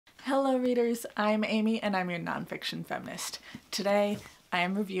Hello readers, I'm Amy and I'm your nonfiction feminist. Today I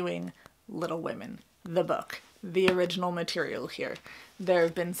am reviewing Little Women, the book, the original material here. There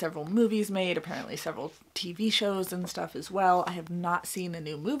have been several movies made, apparently several TV shows and stuff as well. I have not seen the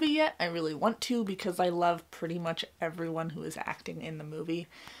new movie yet. I really want to because I love pretty much everyone who is acting in the movie.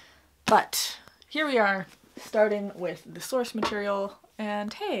 But here we are, starting with the source material,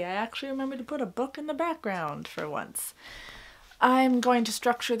 and hey, I actually remembered to put a book in the background for once. I'm going to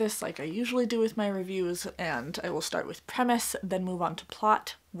structure this like I usually do with my reviews, and I will start with premise, then move on to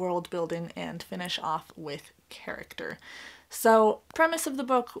plot, world building, and finish off with character. So, premise of the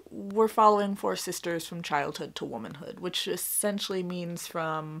book, we're following four sisters from childhood to womanhood, which essentially means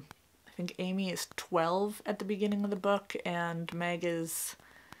from, I think Amy is 12 at the beginning of the book, and Meg is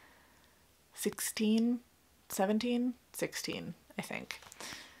 16, 17, 16, I think.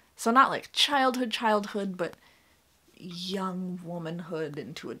 So not like childhood, but young womanhood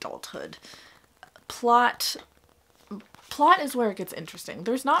into adulthood. Plot is where it gets interesting.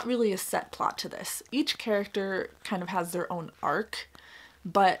 There's not really a set plot to this. Each character kind of has their own arc,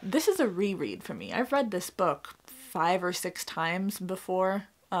 but this is a reread for me. I've read this book 5 or 6 times before.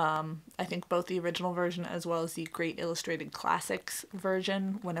 I think both the original version as well as the Great Illustrated Classics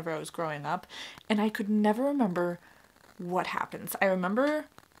version whenever I was growing up, and I could never remember what happens. I remember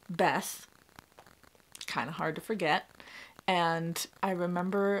Beth, kind of hard to forget, and I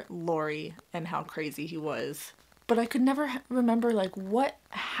remember Laurie and how crazy he was, but I could never remember like what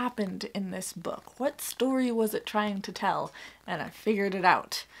happened in this book. What story was it trying to tell? And I figured it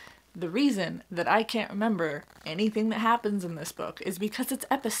out. The reason that I can't remember anything that happens in this book is because it's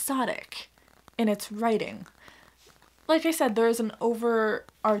episodic in its writing. Like I said, there is an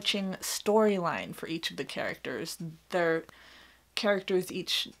overarching storyline for each of the characters. Their characters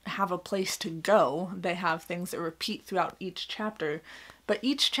each have a place to go. They have things that repeat throughout each chapter, but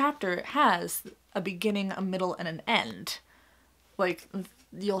each chapter has a beginning, a middle, and an end. Like,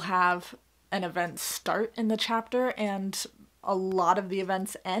 you'll have an event start in the chapter, and a lot of the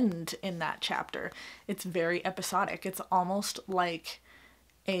events end in that chapter. It's very episodic. It's almost like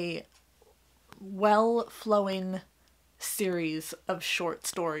a well-flowing series of short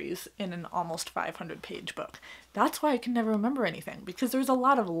stories in an almost 500-page book. That's why I can never remember anything, because there's a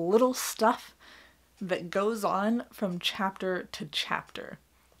lot of little stuff that goes on from chapter to chapter.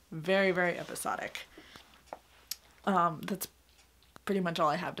 Very, very episodic. That's pretty much all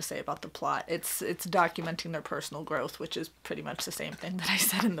I have to say about the plot. It's documenting their personal growth, which is pretty much the same thing that I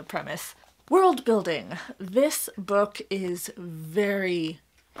said in the premise. World building. This book is very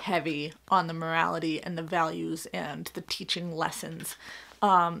heavy on the morality and the values and the teaching lessons.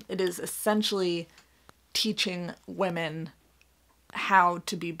 It is essentially teaching women how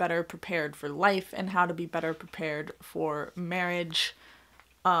to be better prepared for life and how to be better prepared for marriage.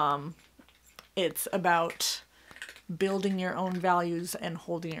 It's about building your own values and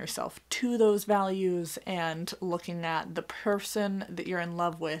holding yourself to those values and looking at the person that you're in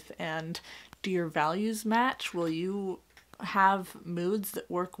love with and do your values match? Will you have moods that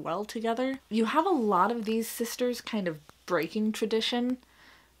work well together? You have a lot of these sisters kind of breaking tradition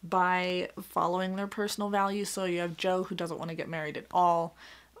by following their personal values. So you have Jo, who doesn't want to get married at all.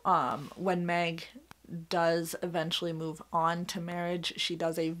 When Meg does eventually move on to marriage, she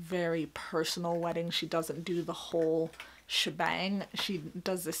does a very personal wedding. She doesn't do the whole shebang. She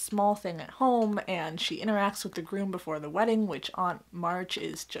does this small thing at home, and she interacts with the groom before the wedding, which Aunt March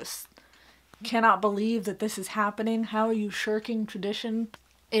is just cannot believe that this is happening. How are you shirking tradition?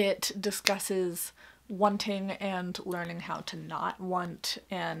 It discusses wanting and learning how to not want,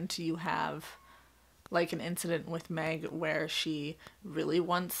 and you have like an incident with Meg where she really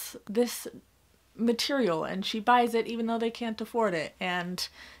wants this material and she buys it even though they can't afford it, and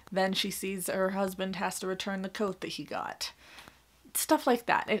then she sees her husband has to return the coat that he got. Stuff like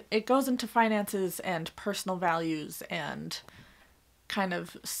that. It goes into finances and personal values and kind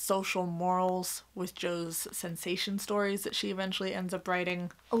of social morals with Jo's sensation stories that she eventually ends up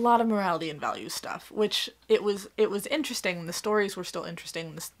writing. A lot of morality and value stuff, which it was interesting. The stories were still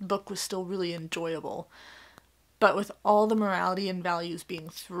interesting. This book was still really enjoyable. But with all the morality and values being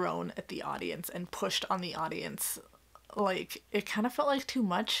thrown at the audience and pushed on the audience, like, it kind of felt like too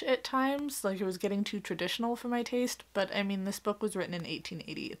much at times. Like, it was getting too traditional for my taste. But, I mean, this book was written in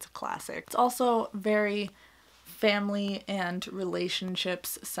 1880. It's a classic. It's also very family and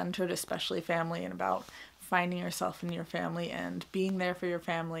relationships centered, especially family, and about finding yourself in your family and being there for your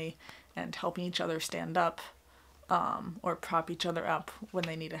family and helping each other stand up, or prop each other up when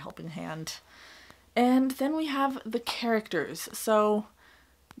they need a helping hand. And then we have the characters. So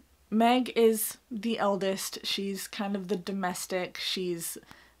Meg is the eldest. She's kind of the domestic. She's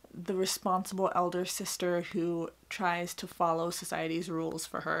the responsible elder sister who tries to follow society's rules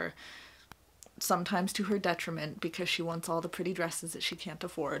for her, sometimes to her detriment because she wants all the pretty dresses that she can't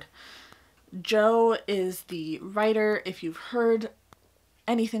afford. Jo is the writer. If you've heard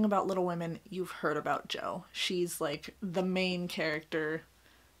anything about Little Women, you've heard about Jo. She's like the main character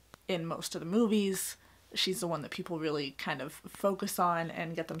in most of the movies. She's the one that people really kind of focus on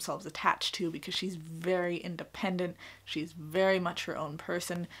and get themselves attached to because she's very independent. She's very much her own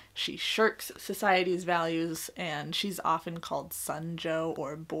person. She shirks society's values, and she's often called Son Jo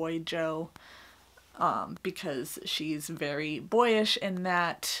or Boy Jo because she's very boyish in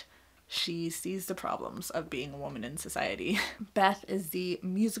that she sees the problems of being a woman in society. Beth is the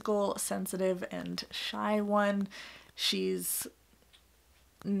musical, sensitive, and shy one. She's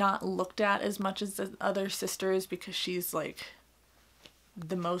not looked at as much as the other sisters because she's like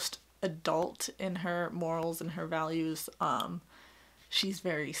the most adult in her morals and her values. She's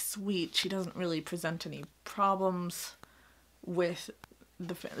very sweet. She doesn't really present any problems with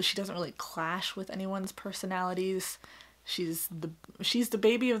she doesn't really clash with anyone's personalities. She's the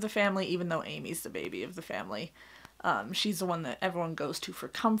baby of the family, even though Amy's the baby of the family. She's the one that everyone goes to for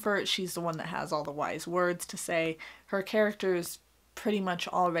comfort. She's the one that has all the wise words to say. Her character's pretty much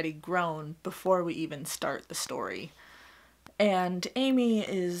already grown before we even start the story. And Amy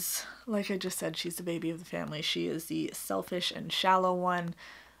is, like I just said, she's the baby of the family. She is the selfish and shallow one.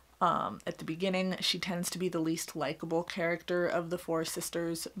 At the beginning, she tends to be the least likable character of the four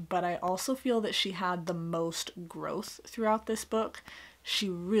sisters, but I also feel that she had the most growth throughout this book.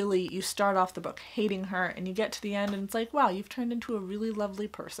 You start off the book hating her, and you get to the end and it's like, wow, you've turned into a really lovely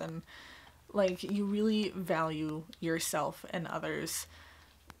person. Like, you really value yourself and others.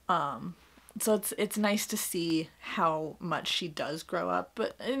 So it's nice to see how much she does grow up,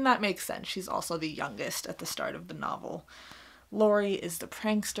 and that makes sense. She's also the youngest at the start of the novel. Laurie is the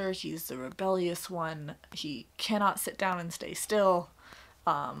prankster. He's the rebellious one. He cannot sit down and stay still.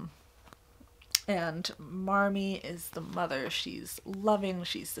 And Marmee is the mother. She's loving.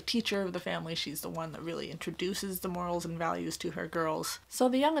 She's the teacher of the family. She's the one that really introduces the morals and values to her girls. So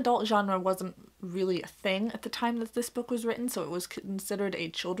the young adult genre wasn't really a thing at the time that this book was written, so it was considered a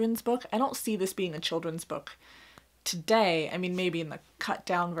children's book. I don't see this being a children's book today. I mean, maybe in the cut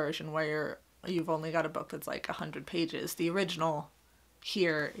down version where you've only got a book that's like 100 pages. The original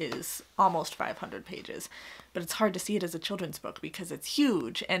here is almost 500 pages, but it's hard to see it as a children's book because it's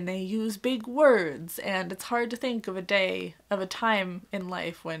huge and they use big words, and it's hard to think of a time in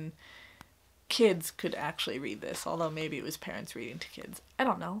life when kids could actually read this, although maybe it was parents reading to kids. I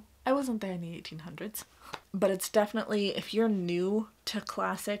don't know. I wasn't there in the 1800s. But it's definitely, if you're new to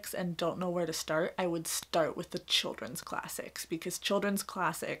classics and don't know where to start, I would start with the children's classics, because children's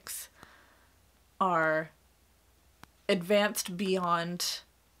classics are advanced beyond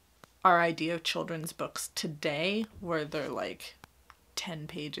our idea of children's books today, where they're like 10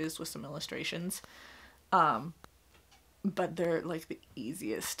 pages with some illustrations. But they're like the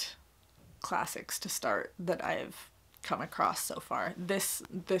easiest classics to start that I've come across so far. This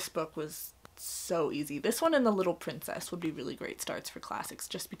book was so easy. This one and The Little Princess would be really great starts for classics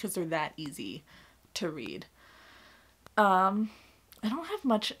just because they're that easy to read. I don't have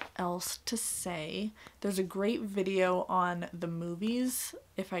much else to say. There's a great video on the movies.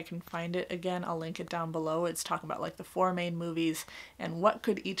 If I can find it again, I'll link it down below. It's talking about like the 4 main movies and what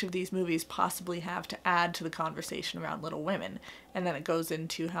could each of these movies possibly have to add to the conversation around Little Women. And then it goes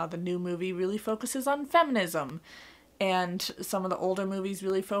into how the new movie really focuses on feminism, and some of the older movies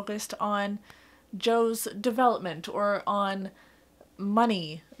really focused on Jo's development or on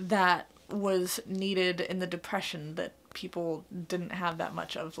money that was needed in the Depression that people didn't have that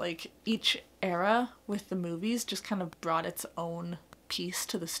much of. Like, each era with the movies just kind of brought its own piece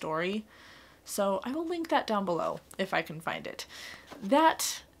to the story. So I will link that down below if I can find it.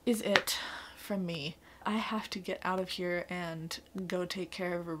 That is it from me. I have to get out of here and go take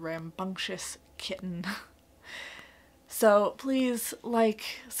care of a rambunctious kitten. So please like,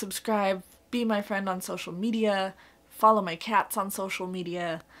 subscribe, be my friend on social media, follow my cats on social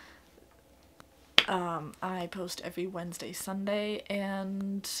media. I post every Wednesday, Sunday,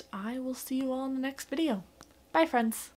 and I will see you all in the next video. Bye, friends!